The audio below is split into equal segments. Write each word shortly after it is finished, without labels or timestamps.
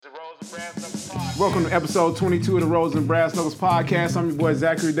Welcome to episode 22 of the Rose and Brass Knuckles podcast. I'm your boy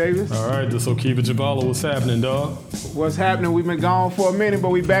Zachary Davis. All right, this is Okiba Jabala. What's happening, dog? What's happening? We've been gone for a minute, but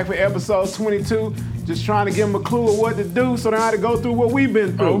we back for episode 22. Just trying to give them a clue of what to do so they know how to go through what we've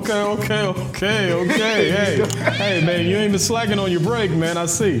been through. Okay. Hey, man, you ain't been slacking on your break, man. I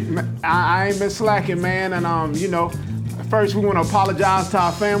see. I ain't been slacking, man. And, first we want to apologize to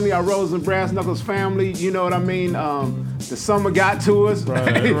our family, our Rose and Brass Knuckles family. You know what I mean? The summer got to us.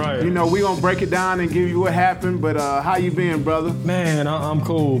 Right. We going to break it down and give you what happened. But how you been, brother? Man, I'm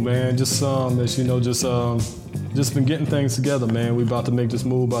cool, man. Just been getting things together, man. We about to make this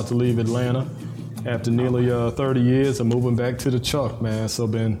move, about to leave Atlanta. After nearly 30 years, I'm moving back to the Chuck, man. So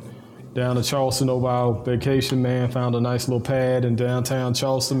been down to Charleston over our vacation, man. Found a nice little pad in downtown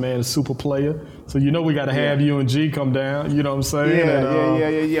Charleston, man. A super player. So we got to have you and G come down. You know what I'm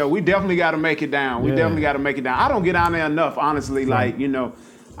saying? Yeah. We definitely got to make it down. I don't get down there enough, honestly. Right.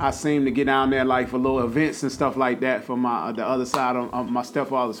 I seem to get down there like for little events and stuff like that for the other side of my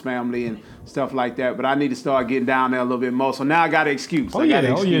stepfather's family and stuff like that. But I need to start getting down there a little bit more. So now I got an excuse. We're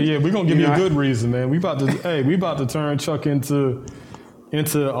gonna give you a good reason, man. We about to turn Chuck into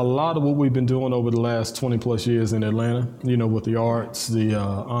a lot of what we've been doing over the last 20 plus years in Atlanta. With the arts, the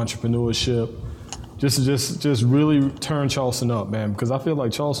entrepreneurship. Just really turn Charleston up, man. Because I feel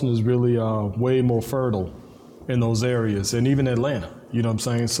like Charleston is really way more fertile in those areas, and even Atlanta. You know what I'm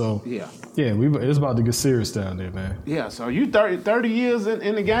saying? So it's about to get serious down there, man. Yeah. So you 30 years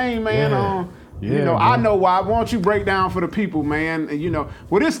in the game, man. Man. I know why. Why don't you break down for the people, man?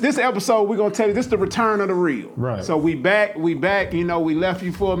 This episode we're gonna tell you this is the return of the real. Right. So we back. We left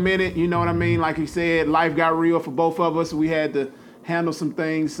you for a minute. You know what I mean? Like you said, life got real for both of us. We had to handle some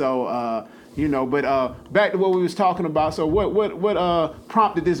things. So but back to what we was talking about. So what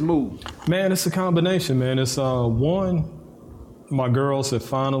prompted this move? Man, it's a combination, man. It's one. My girls have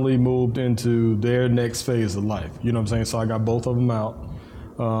finally moved into their next phase of life. You know what I'm saying? So I got both of them out.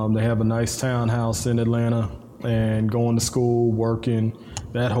 They have a nice townhouse in Atlanta and going to school, working,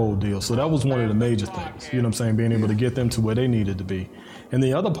 that whole deal. So that was one of the major things, you know what I'm saying, being able to get them to where they needed to be. And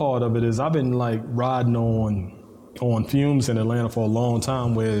the other part of it is I've been like riding on fumes in Atlanta for a long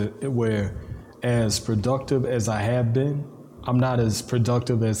time where as productive as I have been, I'm not as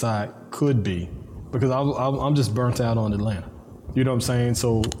productive as I could be because I'm just burnt out on Atlanta. You know what I'm saying?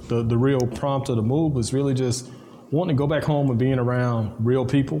 So the real prompt of the move was really just wanting to go back home and being around real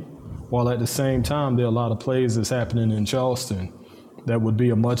people, while at the same time there are a lot of plays that's happening in Charleston that would be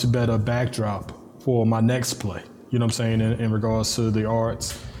a much better backdrop for my next play. You know what I'm saying? In regards to the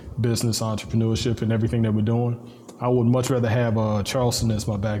arts, business, entrepreneurship, and everything that we're doing, I would much rather have Charleston as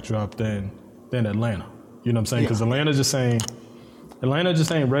my backdrop than Atlanta. You know what I'm saying? Because Atlanta just ain't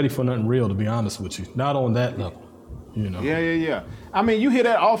ready for nothing real, to be honest with you. Not on that level. Yeah. I mean, you hear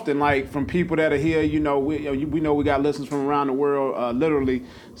that often, like from people that are here. We know we got listeners from around the world, literally.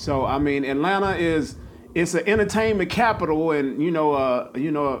 So I mean, Atlanta it's an entertainment capital, and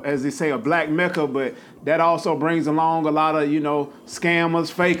as they say, a black mecca. But that also brings along a lot of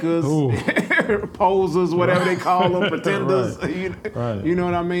scammers, fakers, posers, whatever they call them, pretenders. Right. You know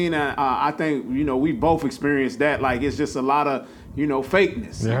what I mean? And I think we both experienced that. Like it's just a lot of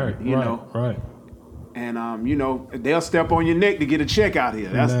fakeness. Right. And they'll step on your neck to get a check out here.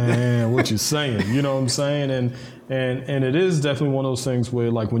 Man, what you saying? You know what I'm saying? And it is definitely one of those things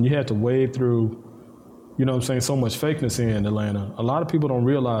where like when you had to wade through, so much fakeness here in Atlanta, a lot of people don't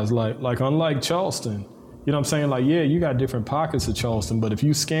realize like unlike Charleston, you got different pockets of Charleston, but if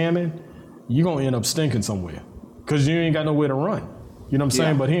you scamming, you're gonna end up stinking somewhere because you ain't got nowhere to run. You know what I'm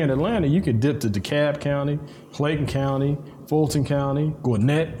saying? But here in Atlanta, you can dip to DeKalb County, Clayton County, Fulton County,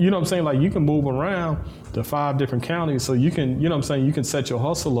 Gwinnett. You know what I'm saying? Like you can move around to 5 different counties, so you can, you can set your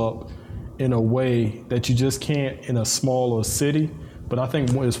hustle up in a way that you just can't in a smaller city. But I think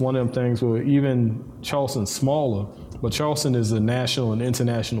it's one of them things where even Charleston's smaller, but Charleston is a national and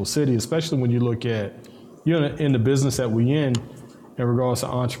international city, especially when you look at, in the business that we in regards to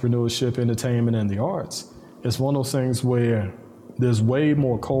entrepreneurship, entertainment, and the arts. It's one of those things where there's way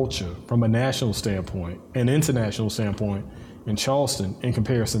more culture from a national standpoint and international standpoint in Charleston in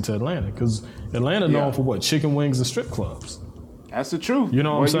comparison to Atlanta. Because Atlanta known for what? Chicken wings and strip clubs. That's the truth. You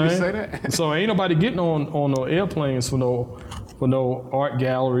know what I'm saying? Say that. So ain't nobody getting on no airplanes for no art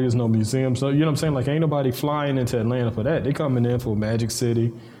galleries, no museums. So, you know what I'm saying? Like ain't nobody flying into Atlanta for that. They coming in for Magic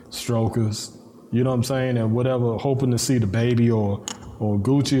City, Strokers, you know what I'm saying? And whatever, hoping to see the Baby or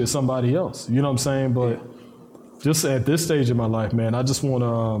Gucci or somebody else. You know what I'm saying? But just at this stage of my life, man, I just want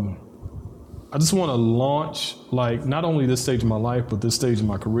to launch, like, not only this stage of my life, but this stage of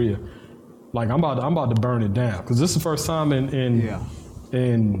my career. Like, I'm about to burn it down. Because this is the first time in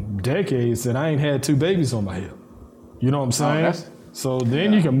in decades, and I ain't had 2 babies on my hip. You know what I'm saying? So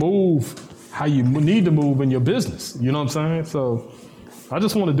then you can move how you need to move in your business. You know what I'm saying? So I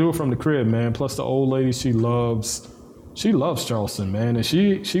just want to do it from the crib, man. Plus the old lady, she loves Charleston, man. And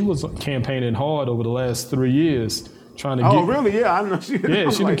she was campaigning hard over the last 3 years trying to get. Oh, really? Yeah, I know. She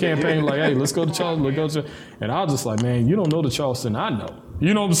been campaigning like, hey, let's go to Charleston, let's go to. And I was just like, man, you don't know the Charleston I know.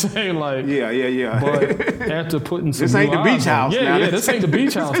 You know what I'm saying? Like, yeah. But after putting some, this ain't the beach house. Yeah, this ain't the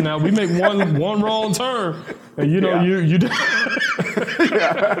beach house. Now we make one wrong turn, and you know you.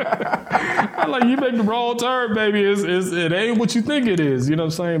 I like you make the wrong turn, baby. It ain't what you think it is. You know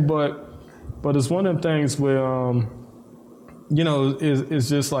what I'm saying? But it's one of them things where it's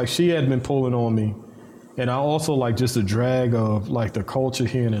just like she had been pulling on me. And I also like just the drag of like the culture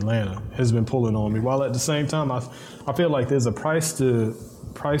here in Atlanta has been pulling on me. While at the same time, I feel like there's a price to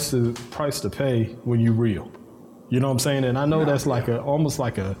pay when you real. You know what I'm saying? And I know that's like almost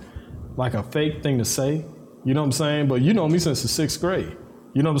like a fake thing to say. You know what I'm saying? But you know me since the 6th grade.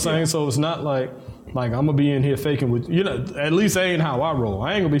 You know what I'm saying? So it's not like I'm gonna be in here faking with at least that ain't how I roll.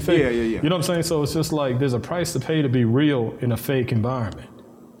 I ain't gonna be faking. Yeah. You know what I'm saying? So it's just like there's a price to pay to be real in a fake environment.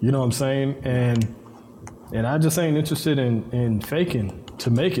 You know what I'm saying? And I just ain't interested in faking to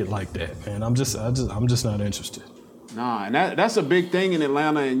make it like that, man. I'm just not interested. Nah, and that's a big thing in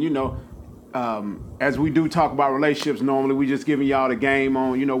Atlanta. And as we do talk about relationships, normally we just giving y'all the game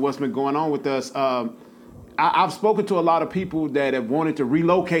on what's been going on with us. I've spoken to a lot of people that have wanted to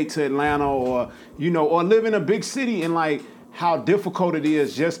relocate to Atlanta or live in a big city, and like how difficult it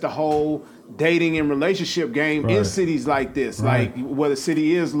is just the whole dating and relationship game in cities like this. Right. Like where the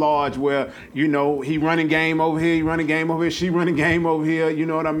city is large, where he running game over here, she running game over here, you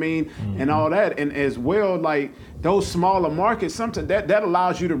know what I mean? Mm-hmm. And all that. And as well, like those smaller markets, sometimes that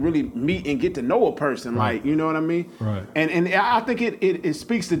allows you to really meet and get to know a person. Right. Like, you know what I mean? Right. And I think it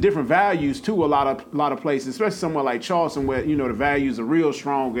speaks to different values too, a lot of places, especially somewhere like Charleston where the values are real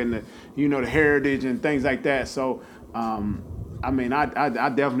strong and the heritage and things like that. So I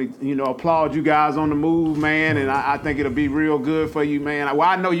definitely, applaud you guys on the move, man, and I think it'll be real good for you, man. Well,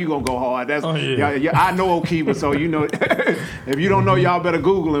 I know you're going to go hard. I know O'Keefe, so if you don't know, y'all better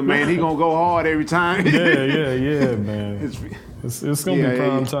Google him, man. He going to go hard every time. yeah, man. It's going to be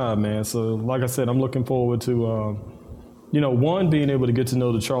prime time, man. So, like I said, I'm looking forward to, one, being able to get to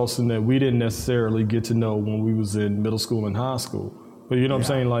know the Charleston that we didn't necessarily get to know when we was in middle school and high school. But you know what I'm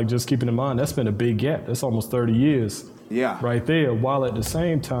saying? Like, just keeping in mind, that's been a big gap. That's almost 30 years. Yeah. Right there. While at the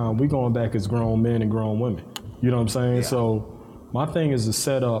same time, we going back as grown men and grown women. You know what I'm saying? Yeah. So my thing is to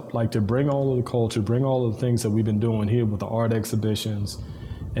set up, like to bring all of the culture, bring all of the things that we've been doing here with the art exhibitions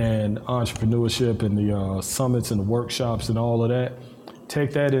and entrepreneurship and the summits and the workshops and all of that.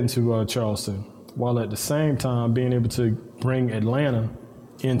 Take that into Charleston. While at the same time being able to bring Atlanta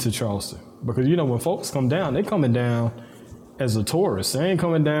into Charleston. Because, when folks come down, they coming down as a tourist. They ain't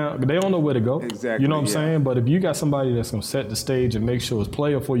coming down, they don't know where to go. Exactly. You know what I'm saying? But if you got somebody that's gonna set the stage and make sure it's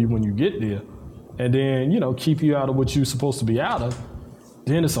player for you when you get there, and then, keep you out of what you're supposed to be out of,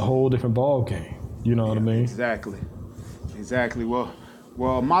 then it's a whole different ball game. You know what I mean? Exactly.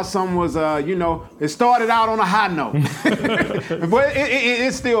 Well, my son was, it started out on a high note. But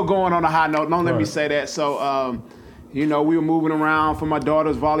it's still going on a high note. Don't let me say that. So, we were moving around for my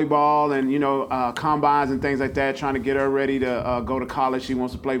daughter's volleyball and, combines and things like that, trying to get her ready to go to college. She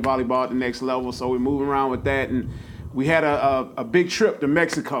wants to play volleyball at the next level. So we're moving around with that. And we had a big trip to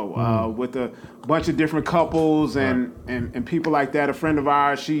Mexico with a bunch of different couples and people like that. A friend of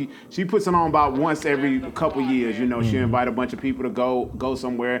ours, she puts it on about once every couple years. She invite a bunch of people to go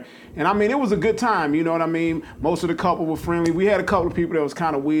somewhere. And I mean, it was a good time. You know what I mean? Most of the couple were friendly. We had a couple of people that was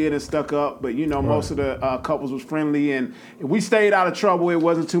kind of weird and stuck up, but most of the couples was friendly, and we stayed out of trouble. It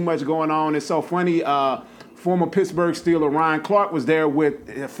wasn't too much going on. It's so funny. Former Pittsburgh Steeler Ryan Clark was there with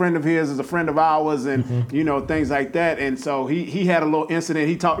a friend of his, is a friend of ours, and things like that. And so he had a little incident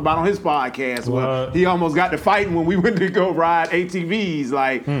he talked about on his podcast where he almost got to fighting when we went to go ride ATVs.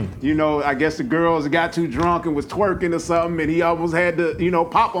 Like, I guess the girls got too drunk and was twerking or something, and he almost had to,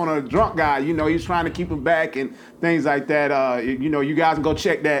 pop on a drunk guy. He was trying to keep him back and things like that. You guys can go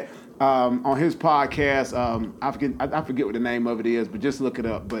check that. On his podcast, I forget what the name of it is, but just look it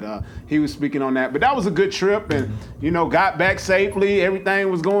up. But he was speaking on that. But that was a good trip, and got back safely. Everything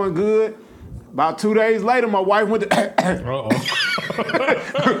was going good. About 2 days later, my wife went to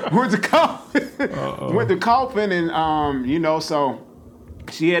went to coughing, and so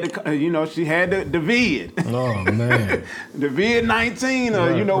she had to, she had the vid. Oh man, the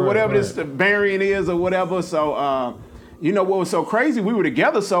vid-19 or whatever this variant is or whatever. So. you know what was so crazy? We were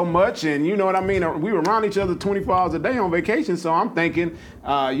together so much, and you know what I mean. We were around each other 24 hours a day on vacation. So I'm thinking,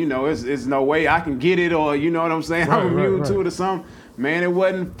 you know, it's no way I can get it, or you know what I'm saying. Right, I'm immune right. to it or something. Man, it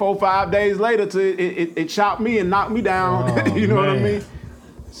wasn't 4-5 days later it chopped me and knocked me down. Oh, you know what I man. mean?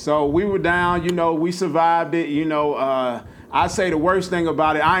 So we were down. You know, we survived it. You know, I say the worst thing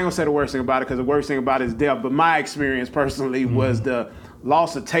about it. I ain't gonna say the worst thing about it because the worst thing about it is death. But my experience personally was the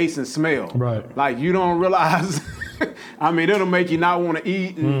loss of taste and smell. Right. Like you don't realize. I mean, it'll make you not want to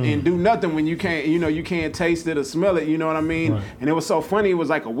eat and do nothing when you can't, you know, you can't taste it or smell it. You know what I mean? Right. And it was so funny. It was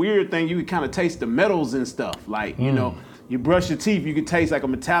like a weird thing. You could kind of taste the metals and stuff. Like, you know, you brush your teeth, you could taste like a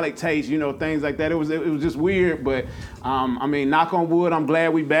metallic taste. You know, things like that. It was just weird. But I mean, knock on wood, I'm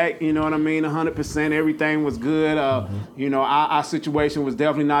glad we back. You know what I mean? 100%. Everything was good. You know, our situation was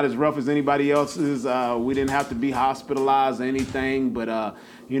definitely not as rough as anybody else's. We didn't have to be hospitalized or anything. But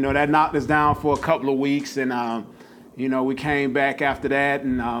you know, that knocked us down for a couple of weeks, and you know, we came back after that,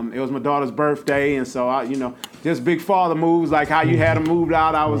 and it was my daughter's birthday, and so you know, just big father moves like how you had them moved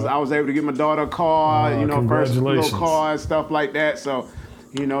out. I was able to get my daughter a car, you know, first little car and stuff like that. So,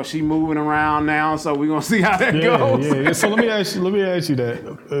 you know, she moving around now, so we're gonna see how that goes. Yeah. So let me ask you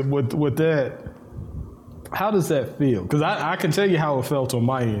that with that. How does that feel? Because I can tell you how it felt on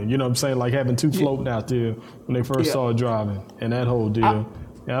my end. You know what I'm saying? Like having two floating out there when they first started driving, and that whole deal.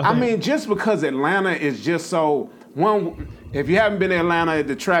 I mean, just because Atlanta is just so. If you haven't been to Atlanta,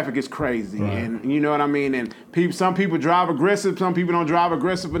 the traffic is crazy, Right. and you know what I mean. And some people drive aggressive, some people don't drive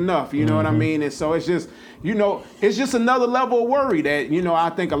aggressive enough. You know what I mean. And so it's just, you know, it's just another level of worry that, you know, I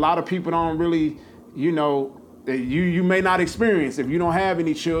think a lot of people don't really, you know, that you may not experience if you don't have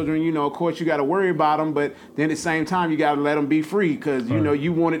any children. You know, of course you got to worry about them, but then at the same time you got to let them be free because you know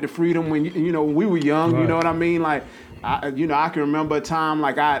you wanted the freedom when you know when we were young. You know what I mean. Like, you know, I can remember a time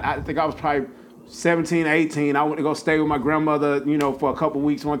like I think I was probably 17, 18, I went to go stay with my grandmother, you know, for a couple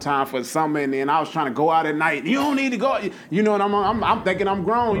weeks one time for summer, and then I was trying to go out at night. You don't need to go, you know, and I'm thinking I'm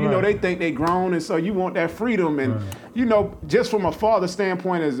grown. You know, they think they grown, and so you want that freedom. And, you know, just from a father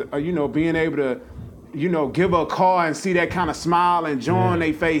standpoint is, you know, being able to, you know, give her a car and see that kind of smile and joy on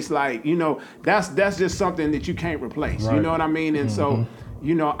their face, like, you know, that's just something that you can't replace. You know what I mean? And so,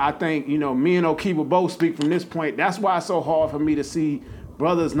 you know, I think, you know, me and Okiba both speak from this point. That's why it's so hard for me to see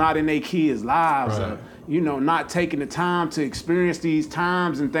brothers not in their kids' lives, or, you know, not taking the time to experience these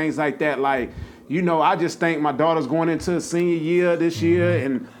times and things like that. Like, you know, I just think my daughter's going into a senior year this year,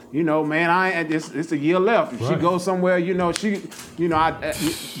 and you know, man, it's a year left. If she goes somewhere, you know,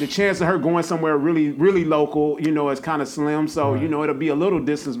 the chance of her going somewhere really, really local, you know, is kind of slim. So, you know, it'll be a little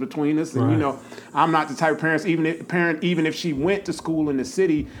distance between us. And, you know, I'm not the type of even if she went to school in the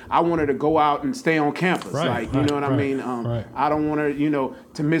city, I want her to go out and stay on campus. You know what I mean? I don't want her, you know,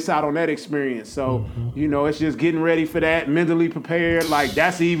 to miss out on that experience. So, you know, it's just getting ready for that, mentally prepared. Like,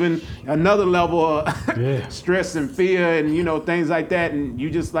 that's even another level of stress and fear and, you know, things like that. And you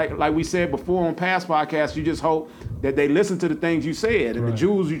just, like we said before on past podcasts, you just hope that they listen to the things you said and the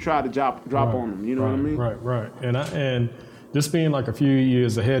jewels you try to drop on them. You know what I mean? Right. And just being like a few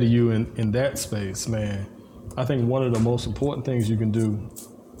years ahead of you in that space, man, I think one of the most important things you can do,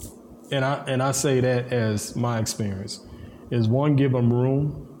 and I say that as my experience, is one, give them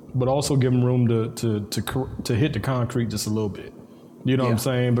room, but also give them room to hit the concrete just a little bit. You know what I'm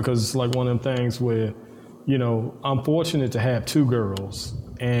saying? Because it's like one of them things where, you know, I'm fortunate to have two girls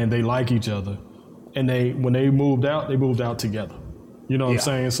and they like each other. And when they moved out together. You know what I'm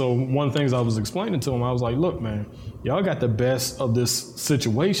saying? So one of the things I was explaining to them, I was like, look, man, y'all got the best of this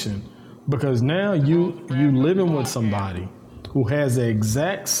situation because now you living with somebody who has the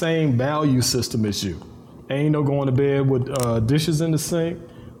exact same value system as you. Ain't no going to bed with dishes in the sink.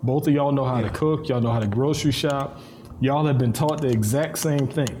 Both of y'all know how to cook. Y'all know how to grocery shop. Y'all have been taught the exact same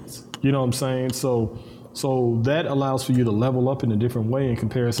things. You know what I'm saying? So that allows for you to level up in a different way in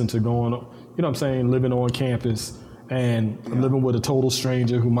comparison to going, you know what I'm saying, living on campus and living with a total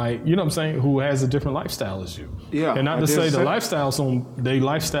stranger who might, you know what I'm saying, who has a different lifestyle as you. Yeah. And not to say the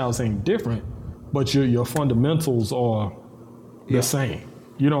lifestyles ain't different, but your fundamentals are the same.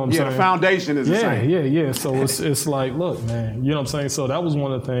 You know what I'm saying? Yeah, the foundation is the same. Yeah. So it's like, look, man, you know what I'm saying? So that was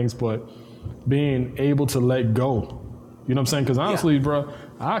one of the things, but being able to let go. You know what I'm saying? Because honestly, bro,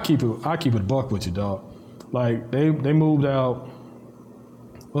 I keep it a buck with you, dog. Like they moved out,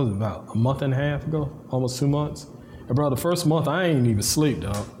 what was it, about a month and a half ago, almost 2 months. And bro, the first month I ain't even sleep,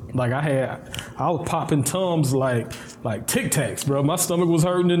 dog. Like I was popping Tums like Tic Tacs, bro. My stomach was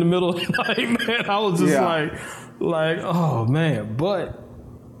hurting in the middle of the night, man. I was just like, oh man. But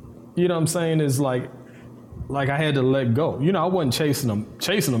you know what I'm saying is like I had to let go. You know, I wasn't chasing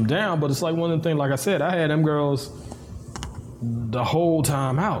them down, but it's like one of the things. Like I said, I had them girls the whole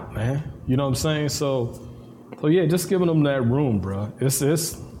time out, man. You know what I'm saying? So yeah, just giving them that room, bro. It's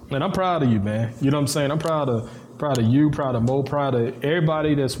and I'm proud of you, man. You know what I'm saying? I'm proud of you, proud of Mo, proud of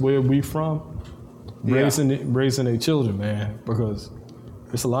everybody that's where we from, raising their children, man. Because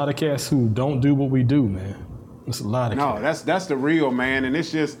there's a lot of cats who don't do what we do, man. It's a lot of cats. That's the real, man. And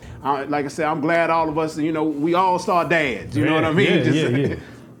it's just like I said, I'm glad all of us, we all star dads. You know what I mean?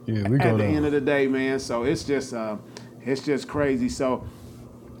 Yeah, we go at the end of the day, man. So it's just crazy. So,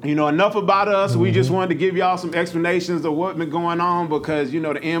 enough about us. We just wanted to give y'all some explanations of what's been going on because, the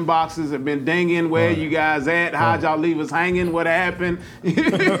inboxes have been dinging. Where you guys at? How'd y'all leave us hanging? What happened?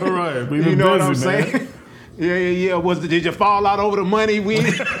 Right. We've been you know busy, what I'm saying? Man. Yeah. Did you fall out over the money? You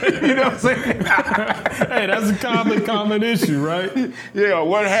know what I'm saying? Hey, that's a common issue, right? Yeah,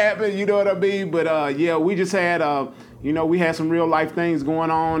 what happened? You know what I mean? But we just had we had some real life things going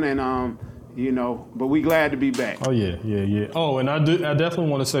on, and but we glad to be back. Oh yeah. Oh, and I definitely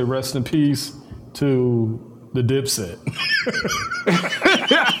want to say rest in peace to the Dipset.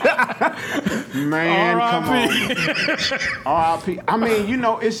 Man, come on. R.I.P. I mean,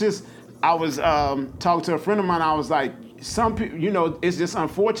 it's just I was talking to a friend of mine. I was like, some people, it's just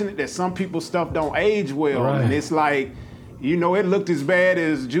unfortunate that some people's stuff don't age well, right. And it's like, it looked as bad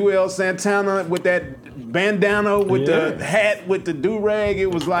as Joel Santana with that bandana, with the hat, with the do-rag.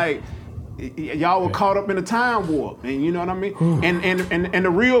 It was like, y'all were caught up in a time warp, and you know what I mean? And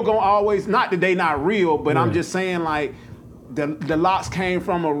the real gonna always, not that they not real, but I'm just saying like, the locks came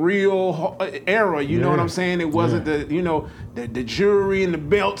from a real era, you know what I'm saying? It wasn't the jewelry and the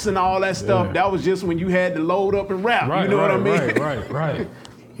belts and all that stuff. Yeah. That was just when you had to load up and rap, you know what I mean? Right.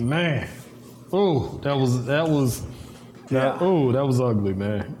 Man. Oh, that was ugly,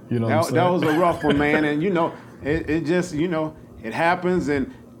 man. You know what I'm saying? That was a rough one, man. And it just, it happens.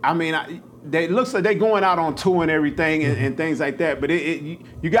 And I mean, they looks like they going out on tour and everything and things like that, but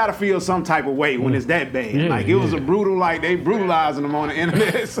you got to feel some type of way when it's that bad. It was a brutal, like they brutalizing them on the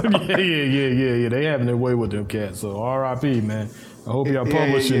internet. So. Yeah. They having their way with them cats. So R.I.P. man. I hope y'all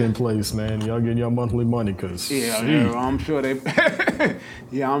publishing in place, man. Y'all getting your monthly money, cause I'm sure they.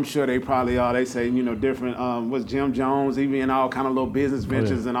 I'm sure they probably are. They say different. What's Jim Jones? He be in all kind of little business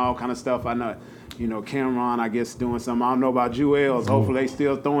ventures and all kind of stuff. I know. Cameron, I guess, doing something. I don't know about Jewels. Hopefully, they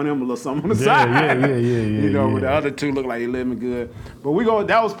still throwing him a little something on the side. Yeah. But the other two look like they living good. But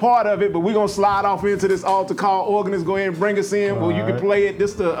that was part of it. But we're gonna slide off into this altar call. Organist, go ahead and bring us in. You can play it.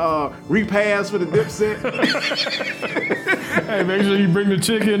 This the repass for the Dipset. Hey, make sure you bring the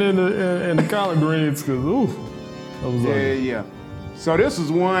chicken and the collard greens, cause that was yeah. So this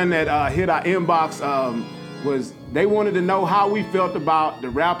is one that hit our inbox. Was they wanted to know how we felt about the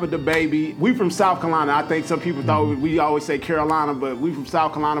rapper DaBaby. We from South Carolina. I think some people thought we always say Carolina, but we from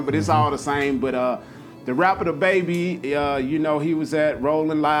South Carolina. But it's all the same. But the rapper DaBaby, he was at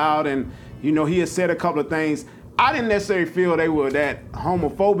Rolling Loud, and he had said a couple of things. I didn't necessarily feel they were that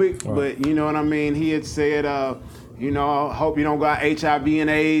homophobic, but you know what I mean. He had said, hope you don't got HIV and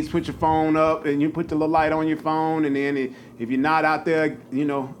AIDS. Put your phone up, and you put the little light on your phone, and then if you're not out there,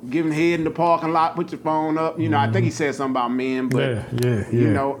 giving head in the parking lot, put your phone up. I think he said something about men, but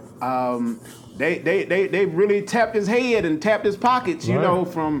they really tapped his head and tapped his pockets,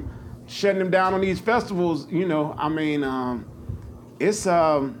 from shutting him down on these festivals. It's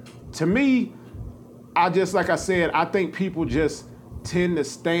to me, like I said, I think people just tend to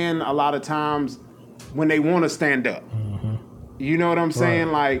stand a lot of times when they want to stand up. Mm-hmm. You know what I'm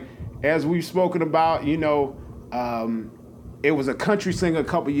saying? Like, as we've spoken about, it was a country singer a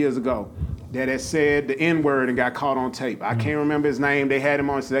couple years ago that had said the N-word and got caught on tape. I can't remember his name. They had him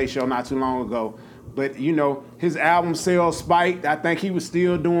on Today Show not too long ago. But, his album sales spiked. I think he was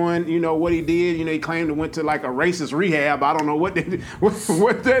still doing, what he did. He claimed he went to like a racist rehab. I don't know what that is.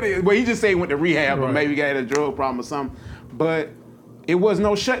 Well, he just said he went to rehab, or maybe he had a drug problem or something. But it was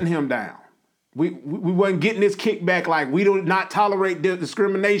no shutting him down. We wasn't getting this kickback like we do not tolerate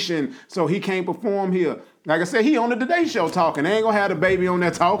discrimination, so he can't perform here. Like I said, he on the Today Show talking. They ain't gonna have DaBaby on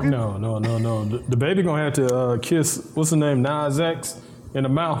there talking. No. DaBaby gonna have to kiss, what's the name, Nas X in the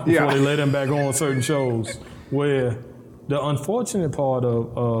mouth before they let him back on certain shows. Where the unfortunate part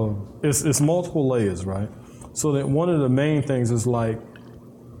of it's multiple layers, right? So that one of the main things is like,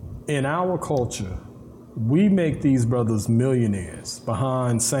 in our culture, we make these brothers millionaires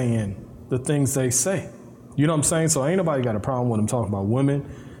behind saying the things they say. You know what I'm saying? So ain't nobody got a problem with him talking about women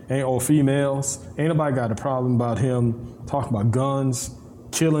or females. Ain't nobody got a problem about him talking about guns,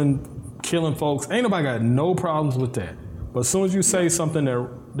 killing folks. Ain't nobody got no problems with that. But as soon as you say something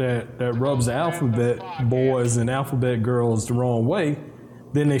that rubs the alphabet boys and alphabet girls the wrong way,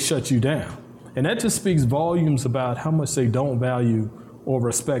 then they shut you down. And that just speaks volumes about how much they don't value or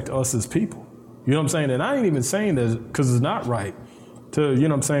respect us as people. You know what I'm saying? And I ain't even saying that because it's not right to, you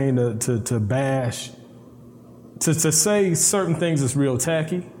know what I'm saying, to bash, to say certain things is real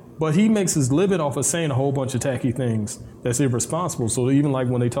tacky. But he makes his living off of saying a whole bunch of tacky things that's irresponsible. So even like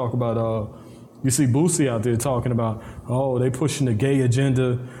when they talk about, you see Boosie out there talking about, oh, they pushing the gay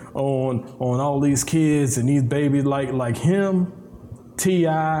agenda on all these kids and these babies like him,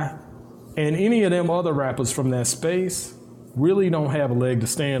 T.I., and any of them other rappers from that space really don't have a leg to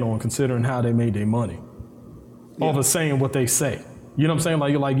stand on considering how they made their money off of saying what they say. You know what I'm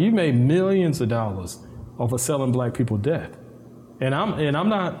saying? Like you made millions of dollars off of selling black people death. And I'm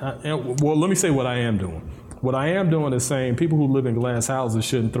not, well, let me say what I am doing. What I am doing is saying people who live in glass houses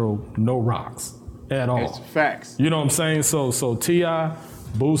shouldn't throw no rocks at all. It's facts. You know what I'm saying? So T.I.,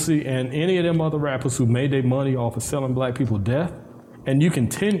 Boosie, and any of them other rappers who made their money off of selling black people death, and you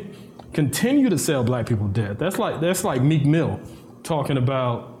continue to sell black people death. That's like Meek Mill talking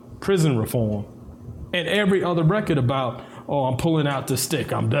about prison reform, and every other record about, oh, I'm pulling out the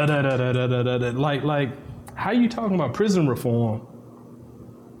stick, I'm da da da da da da da. Like how you talking about prison reform?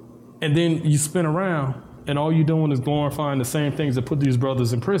 And then you spin around and all you're doing is glorifying the same things that put these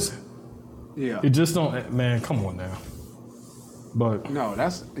brothers in prison. Yeah. It just don't, man, come on now. But No,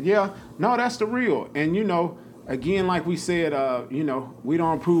 that's the real. And, again, like we said, we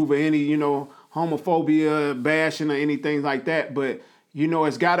don't approve of any, homophobia, bashing or anything like that. But,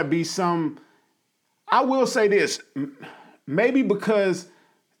 it's got to be some, I will say this, maybe because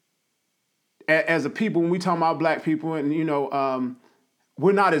as a people, when we talk about black people and,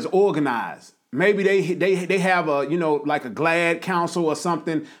 we're not as organized. Maybe they have a, like a GLAAD council or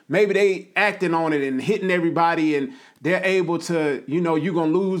something. Maybe they acting on it and hitting everybody and they're able to, you're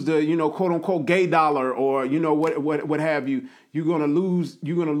going to lose the, quote unquote gay dollar or, what have you. You're going to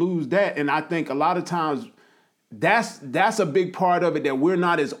lose that. And I think a lot of times that's a big part of it, that we're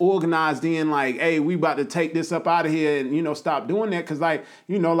not as organized in, like, hey, we about to take this up out of here and, stop doing that. Cause like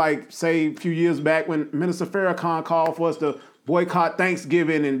say a few years back when Minister Farrakhan called for us to boycott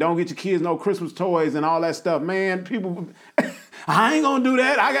Thanksgiving and don't get your kids no Christmas toys and all that stuff. Man, people, I ain't gonna do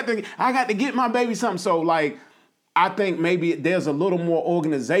that. I got to get my baby something. So like, I think maybe there's a little more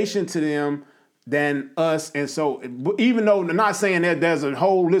organization to them than us. And so even though I'm not saying that there's a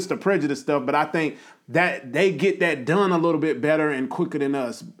whole list of prejudice stuff, but I think that they get that done a little bit better and quicker than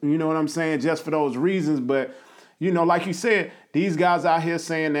us. You know what I'm saying? Just for those reasons. But like you said, these guys out here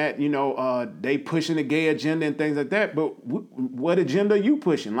saying that, they pushing the gay agenda and things like that. But what agenda are you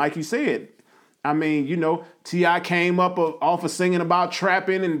pushing? Like you said, I mean, T.I. came up off of singing about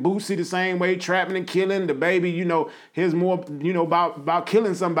trapping, and Boosie the same way, trapping and killing. The baby, his more, about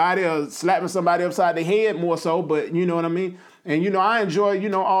killing somebody or slapping somebody upside the head more so. But you know what I mean? And, I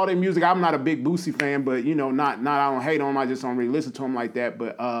enjoy, all their music. I'm not a big Boosie fan, but, not I don't hate on him. I just don't really listen to him like that.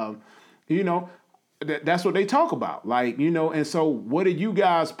 But, that's what they talk about, like, and so what are you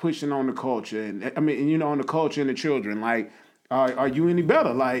guys pushing on the culture? And I mean, on the culture and the children, like, are you any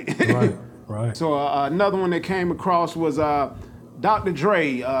better? Like, right. So another one that came across was Dr.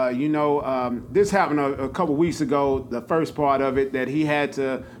 Dre. This happened a couple weeks ago, the first part of it, that he had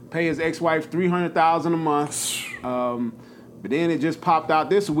to pay his ex-wife $300,000 a month. But then it just popped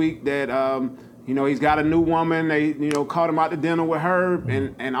out this week that, he's got a new woman. They, caught him out to dinner with her.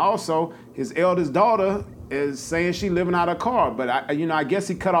 And also his eldest daughter is saying she living out of her car. But, I guess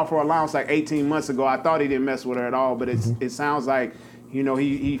he cut off her allowance like 18 months ago. I thought he didn't mess with her at all. But it sounds like,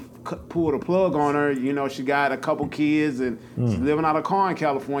 he pulled a plug on her. She got a couple kids and she's living out of her car in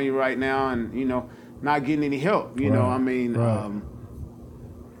California right now and, not getting any help.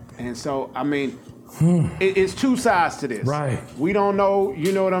 And so, it's two sides to this. Right. We don't know,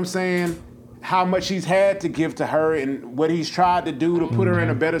 you know what I'm saying, how much he's had to give to her and what he's tried to do to put her in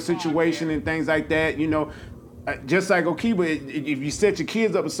a better situation and things like that. Just like Okiba, if you set your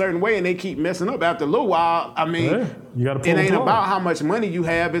kids up a certain way and they keep messing up after a little while, you gotta it ain't about how much money you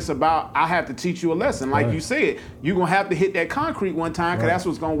have. It's about, I have to teach you a lesson. Like you said, you're going to have to hit that concrete one time because that's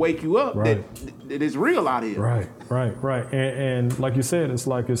what's going to wake you up that it's real out here. Right. And like you said, it's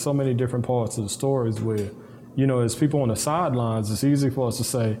like there's so many different parts of the stories where, as people on the sidelines, it's easy for us to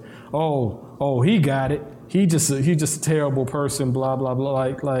say, oh, he got it. He just a terrible person, blah, blah,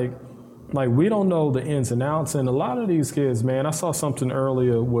 blah. Like we don't know the ins and outs. And a lot of these kids, man, I saw something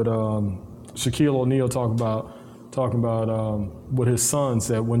earlier with Shaquille O'Neal talking about with his sons,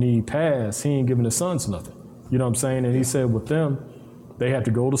 that when he passed, he ain't giving his sons nothing. You know what I'm saying? And he said with them, they have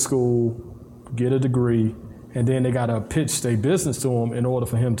to go to school, get a degree, and then they got to pitch their business to him in order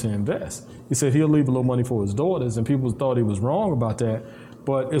for him to invest. He said he'll leave a little money for his daughters, and people thought he was wrong about that.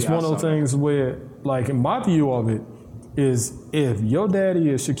 But it's Yeah, I one of those saw that. things where, like, in my view of it, is if your daddy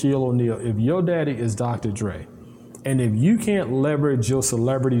is Shaquille O'Neal, if your daddy is Dr. Dre, and if you can't leverage your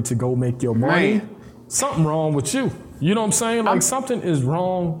celebrity to go make your money, Man. something wrong with you. You know what I'm saying? Like something is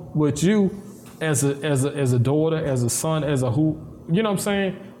wrong with you as a daughter, as a son, as a who. You know what I'm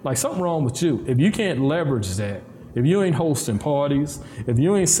saying? Like something wrong with you. If you can't leverage that, if you ain't hosting parties, if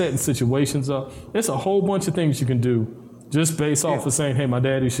you ain't setting situations up, there's a whole bunch of things you can do just based off of saying, hey, my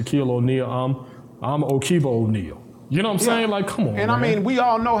daddy's Shaquille O'Neal, I'm Okibo O'Neal. You know what I'm saying? Like, come on, And man. I mean, we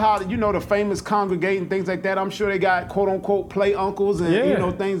all know how, the famous congregate and things like that. I'm sure they got quote unquote play uncles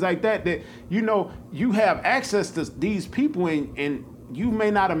and, things like that, you have access to these people and you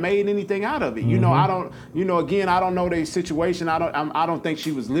may not have made anything out of it. I don't, again, I don't know their situation. I don't think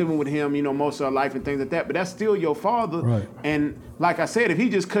she was living with him, most of her life and things like that, but that's still your father. Right. And like I said, if he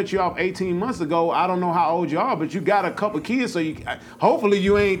just cut you off 18 months ago, I don't know how old you are, but you got a couple kids, so hopefully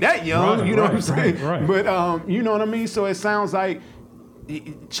you ain't that young, Right, you know right, what I'm saying? right. But you know what I mean? So it sounds like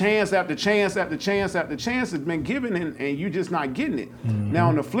chance after chance after chance after chance has been given and you just not getting it. Now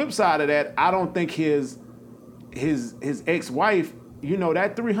on the flip side of that, I don't think his ex-wife,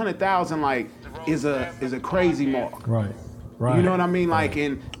 that 300,000 like is a crazy mark. Right. Right. You know what I mean? Like,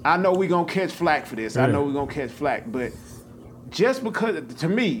 and I know we're gonna catch flack for this. I know we're gonna catch flack, but just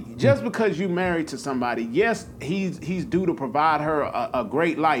because you married to somebody, yes, he's due to provide her a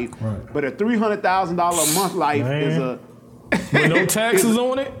great life, but a $300,000 a month life is a with no taxes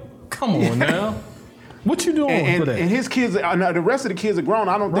on it. Come on now. What you doing for that? And his kids, the rest of the kids are grown.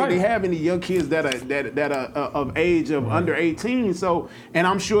 I don't think they have any young kids that are of age of under 18. So, and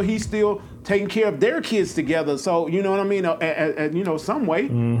I'm sure he's still taking care of their kids together. So, you know what I mean? Some way.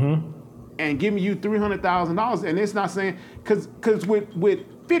 Mm-hmm. And giving you $300,000, and it's not saying because with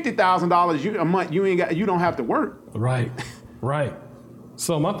 $50,000 a month you don't have to work. Right.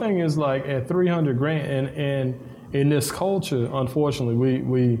 So my thing is like at $300,000 and in this culture,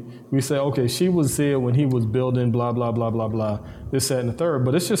 unfortunately, we say, okay, she was there when he was building, blah, blah, blah, blah, blah, this, that, and the third.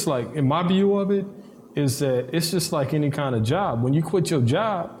 But it's just like, in my view of it, is that it's just like any kind of job. When you quit your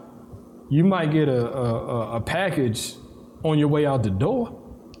job, you might get a package on your way out the door,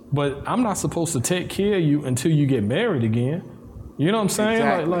 but I'm not supposed to take care of you until you get married again. You know what I'm saying?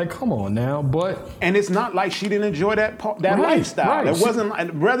 Exactly. Like, come on now. And it's not like she didn't enjoy that lifestyle. Right. It wasn't like,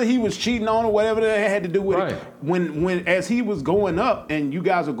 whether he was cheating on or whatever that had to do with it. When as he was going up and you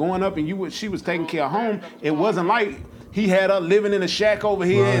guys were going up and she was taking care of home, it wasn't like he had her living in a shack over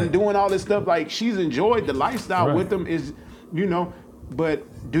here and doing all this stuff. Like, she's enjoyed the lifestyle with him,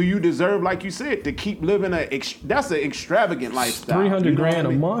 but do you deserve, like you said, to keep living that's an extravagant lifestyle. $300,000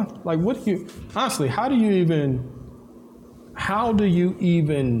 a month? Like, what do you, honestly, how do you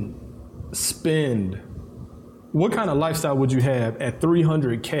even spend? What kind of lifestyle would you have at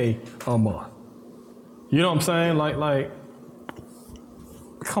 $300K a month? You know what I'm saying? Like,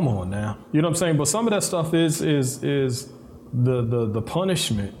 come on now. You know what I'm saying? But some of that stuff is the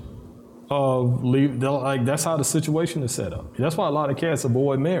punishment of like that's how the situation is set up. That's why a lot of cats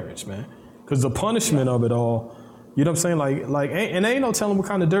avoid marriage, man. Because the punishment of it all. You know what I'm saying? Like, and ain't no telling what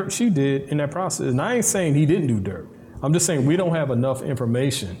kind of dirt she did in that process. And I ain't saying he didn't do dirt. I'm just saying we don't have enough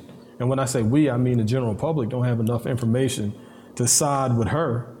information. And when I say we, I mean the general public don't have enough information to side with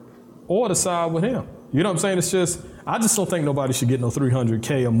her or to side with him. You know what I'm saying? I just don't think nobody should get no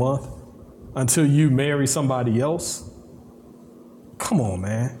 $300K a month until you marry somebody else. Come on,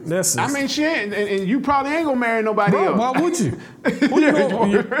 man. I mean, she ain't, and you probably ain't gonna marry nobody else. Why would you?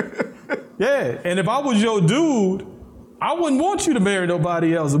 Yeah, and if I was your dude, I wouldn't want you to marry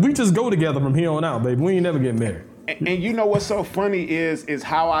nobody else. We just go together from here on out, baby. We ain't never get married. And you know what's so funny is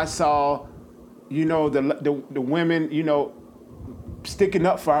how I saw, the women, sticking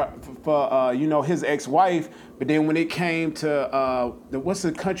up for his ex-wife, but then when it came to what's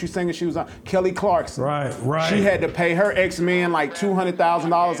the country singer she was on, Kelly Clarkson. Right. She had to pay her ex-man like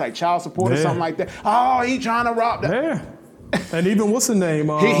 $200,000 like child support or something like that. Oh, he trying to rob that. Yeah. And even what's the name?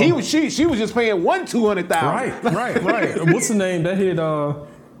 She was just paying $200,000. Right. What's the name that hit?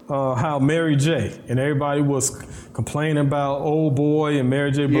 How Mary J. and everybody was complaining about Old Boy and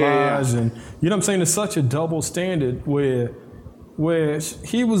Mary J. Blige, and you know what I'm saying? It's such a double standard where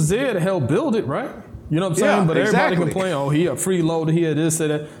he was there to help build it, right? You know what I'm saying? But everybody complain, oh, he a freeloader, he a this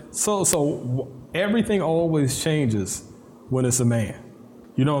and that. So everything always changes when it's a man.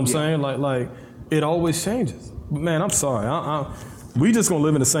 You know what I'm saying? Like it always changes. But man, I'm sorry. We just gonna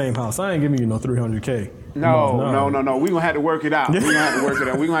live in the same house. I ain't giving you no $300K. No. We gonna have to work it out. We gonna have to work it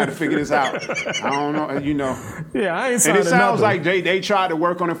out. We gonna have to figure this out. I don't know. Yeah, I ain't And signing it sounds nothing. like they tried to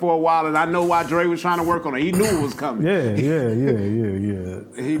work on it for a while, and I know why Dre was trying to work on it. He knew it was coming. Yeah.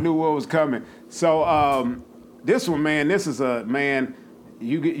 He knew what was coming. So this one, man, this is a man.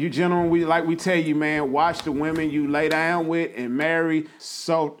 You gentlemen, we tell you, man, watch the women you lay down with and marry.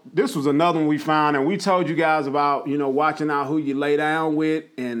 So this was another one we found, and we told you guys about, watching out who you lay down with,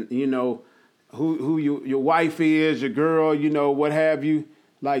 and who your wife is, your girl, what have you.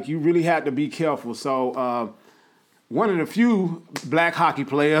 Like, you really have to be careful. So one of the few black hockey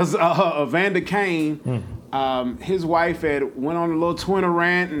players, Evander Kane, his wife had went on a little Twitter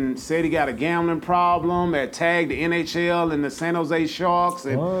rant and said he got a gambling problem, had tagged the NHL and the San Jose Sharks,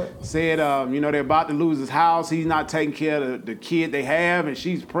 and said, they're about to lose his house. He's not taking care of the kid they have, and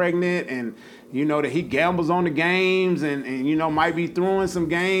she's pregnant, and that he gambles on the games and might be throwing some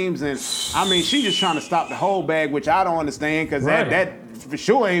games. And, I mean, she's just trying to stop the whole bag, which I don't understand, because that for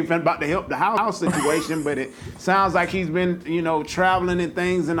sure ain't about to help the house situation. But it sounds like he's been, traveling and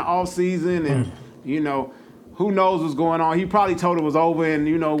things in the off season, and, who knows what's going on. He probably told it was over, and,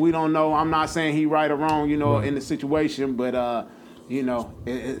 we don't know. I'm not saying he right or wrong, in the situation, but, it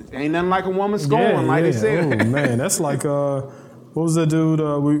ain't nothing like a woman scoring, like they said. Oh, man, that's like, what was that dude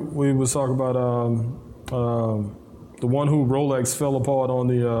we was talking about, the one who Rolex fell apart on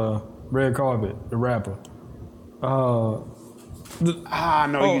the red carpet, the rapper.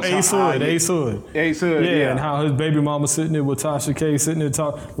 Ace Hood. Ace Hood, yeah. And how his baby mama sitting there with Tasha K sitting there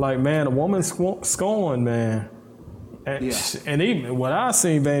talking. Like, man, a woman scoring, man. And even what I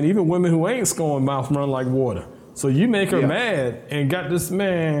seen, man, even women who ain't scoring mouth run like water. So you make her mad and got this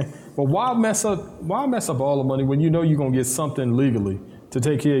man. But why mess up all the money when you know you're gonna get something legally to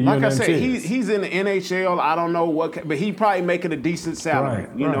take care of you? Like I said, he's in the NHL. I don't know what, but he probably making a decent salary.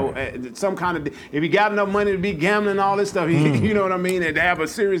 Some kind of. If he got enough money to be gambling and all this stuff, you know what I mean. And to have a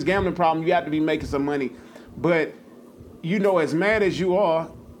serious gambling problem, you have to be making some money. But as mad as you are,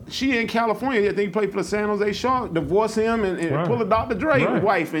 she in California. I think he played for the San Jose Sharks. Divorce him and pull a Dr. Dre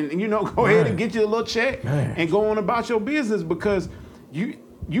wife, and go ahead and get you a little check and go on about your business, because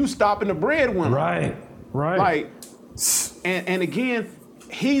you stopping the breadwinner. Right. Like, and again,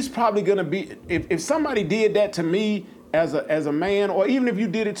 he's probably gonna be, if somebody did that to me as a man, or even if you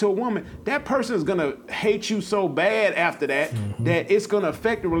did it to a woman, that person is gonna hate you so bad after that that it's gonna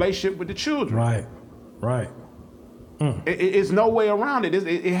affect the relationship with the children. Right. It's no way around it.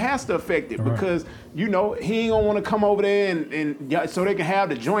 It has to affect it, because he ain't gonna want to come over there and so they can have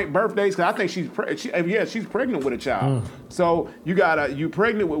the joint birthdays. Because I think she's pregnant with a child. So you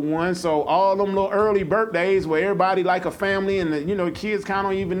pregnant with one. So all them little early birthdays where everybody like a family, and the kids kind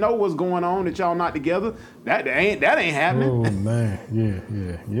of don't even know what's going on, that y'all not together. That ain't happening. Oh man,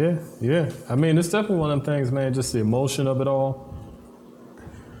 yeah. I mean, it's definitely one of them things, man. Just the emotion of it all.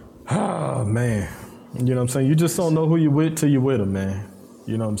 Oh man. You know what I'm saying? You just don't know who you're with till you're with them, man.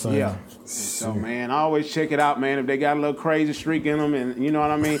 You know what I'm saying? Yeah. So, man, I always check it out, man. If they got a little crazy streak in them, and you know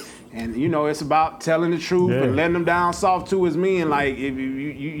what I mean? And, it's about telling the truth and letting them down soft, too, as men. Like, if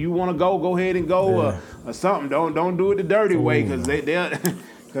you want to go ahead and go or something. Don't do it the dirty way, because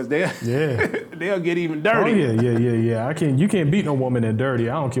they'll get even dirty. Oh, yeah. You can't beat no woman that dirty.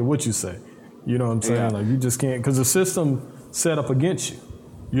 I don't care what you say. You know what I'm saying? Yeah. Like, you just can't, because the system set up against you.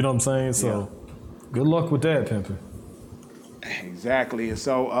 You know what I'm saying? So... Good luck with that, pimping. Exactly. And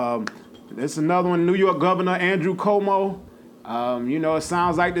so there's another one, New York Governor Andrew Cuomo. It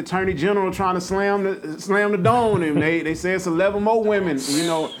sounds like the Attorney General trying to slam the door on him. They say it's 11 more women.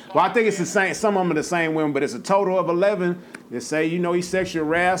 Well, I think it's the same. Some of them are the same women, but it's a total of 11. They say, he sexually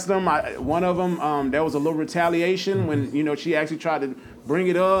harassed them. One of them, there was a little retaliation when, she actually tried to bring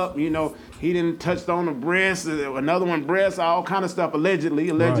it up. He didn't touch on the breast. Another one, breast, all kind of stuff, allegedly.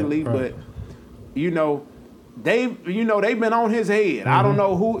 Right. But they've been on his head. I don't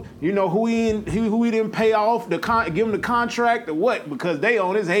know who he didn't pay off give him the contract or what, because they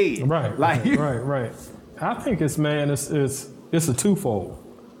on his head. Right. I think it's a twofold.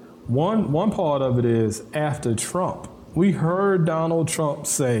 One part of it is, after Trump, we heard Donald Trump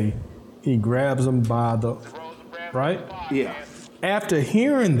say he grabs him by the right. Yeah. After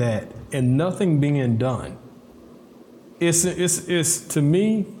hearing that and nothing being done, it's to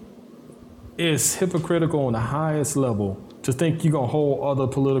me. It's hypocritical on the highest level to think you're going to hold other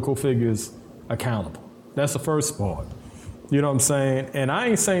political figures accountable. That's the first part. You know what I'm saying? And I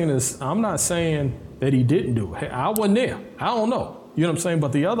ain't saying this, I'm not saying that he didn't do it. I wasn't there. I don't know. You know what I'm saying?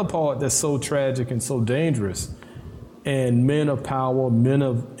 But the other part that's so tragic and so dangerous, and men of power, men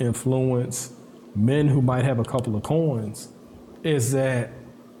of influence, men who might have a couple of coins, is that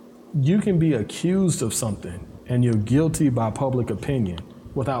you can be accused of something and you're guilty by public opinion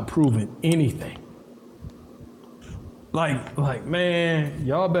without proving anything. Like, man,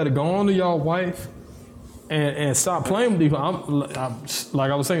 y'all better go on to y'all wife and stop playing with people. I'm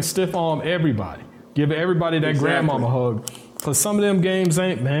like I was saying, stiff arm everybody. Give everybody that grandmama hug. Cause some of them games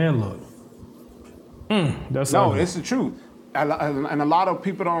ain't, man, look. That's no, it's the truth. And a lot of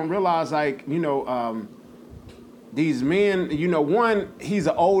people don't realize, like, these men, one, he's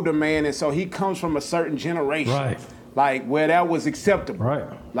an older man, and so he comes from a certain generation. Right. Like, where that was acceptable. Right.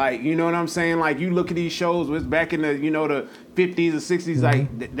 Like, you know what I'm saying? Like, you look at these shows, it's back in the, the 50s or 60s,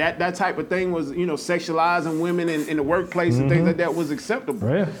 like, that type of thing was, sexualizing women in the workplace and things like that was acceptable.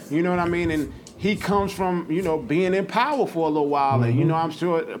 Yeah. You know what I mean? And he comes from, being in power for a little while, and, I'm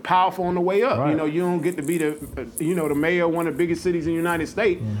sure powerful on the way up. Right. You don't get to be the, the mayor of one of the biggest cities in the United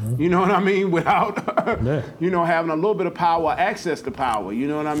States, you know what I mean, without, having a little bit of power, access to power, you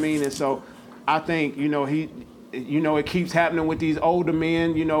know what I mean? And so I think, it keeps happening with these older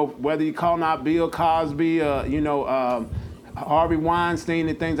men, whether you call out Bill Cosby, Harvey Weinstein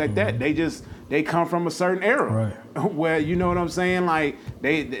and things like that. They come from a certain era where, you know what I'm saying? Like,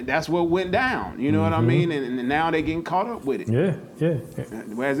 that's what went down, you know what I mean? And now they getting caught up with it. Yeah.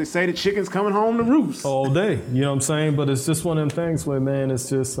 As they say, the chicken's coming home to roost. All day, you know what I'm saying? But it's just one of them things where, man, it's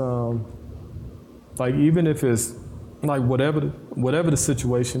just, like, even if it's, like, whatever the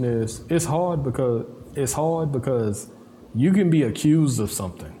situation is, it's hard because you can be accused of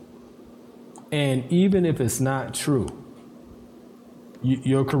something. And even if it's not true,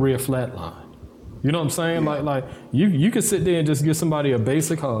 your career flatline. You know what I'm saying? Yeah. Like you can sit there and just give somebody a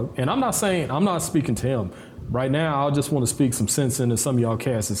basic hug. And I'm not speaking to him. Right now, I just want to speak some sense into some of y'all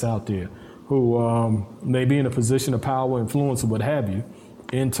cats that's out there who may be in a position of power, influence, or what have you,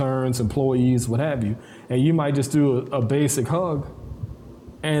 interns, employees, what have you, and you might just do a basic hug,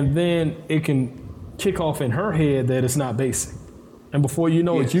 and then it can kick off in her head that it's not basic. And before you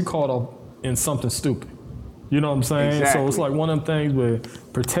know it, you caught up in something stupid. You know what I'm saying? Exactly. So it's like one of them things where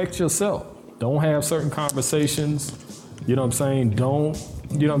protect yourself. Don't have certain conversations. You know what I'm saying? Don't,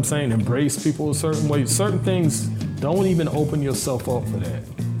 embrace people a certain way. Certain things, don't even open yourself up for that.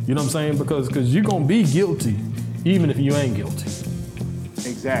 You know what I'm saying? Because you're going to be guilty even if you ain't guilty.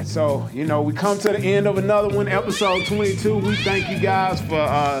 Exactly. So, we come to the end of another one, episode 22. We thank you guys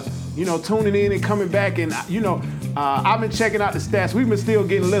for, tuning in and coming back. And, I've been checking out the stats. We've been still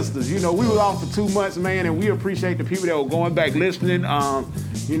getting listeners. We were off for 2 months, man, and we appreciate the people that were going back listening. Our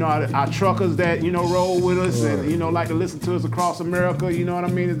truckers that, roll with us and, like to listen to us across America, you know what I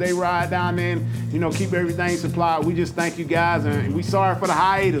mean, as they ride down there and, keep everything supplied. We just thank you guys, and we sorry for the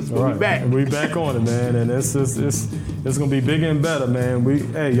hiatus, but we back. We back on it, man, and it's gonna be bigger and better, man.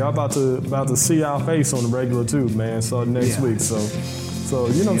 Y'all about to see our face on the regular too, man, starting next week, So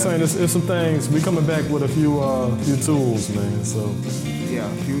you know what I'm saying? It's some things. We coming back with a few tools, man. So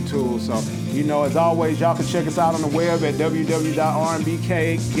yeah, a few tools. So as always, y'all can check us out on the web at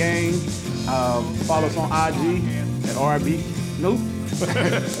www.rnbkgang. Follow us on IG at RB. Nope.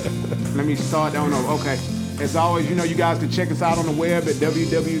 Let me start down over. Okay. As always, you guys can check us out on the web at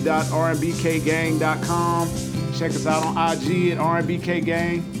www.rnbkgang.com. Check us out on IG at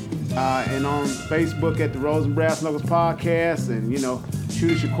rnbkgang. And on Facebook at the Rose and Brass Knuckles Podcast. And,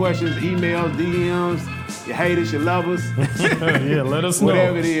 shoot us your questions, emails, DMs, your haters, your lovers. Yeah, let us know.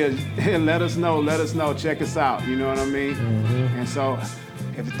 Whatever it is, let us know. Check us out, you know what I mean? And so,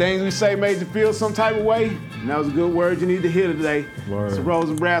 if the things we say made you feel some type of way, that was a good word you need to hear today. Word. It's the Rose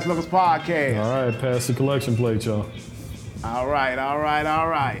and Brass Knuckles Podcast. All right, pass the collection plate, y'all. All right. All right,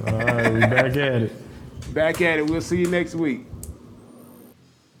 we back at it. Back at it. We'll see you next week.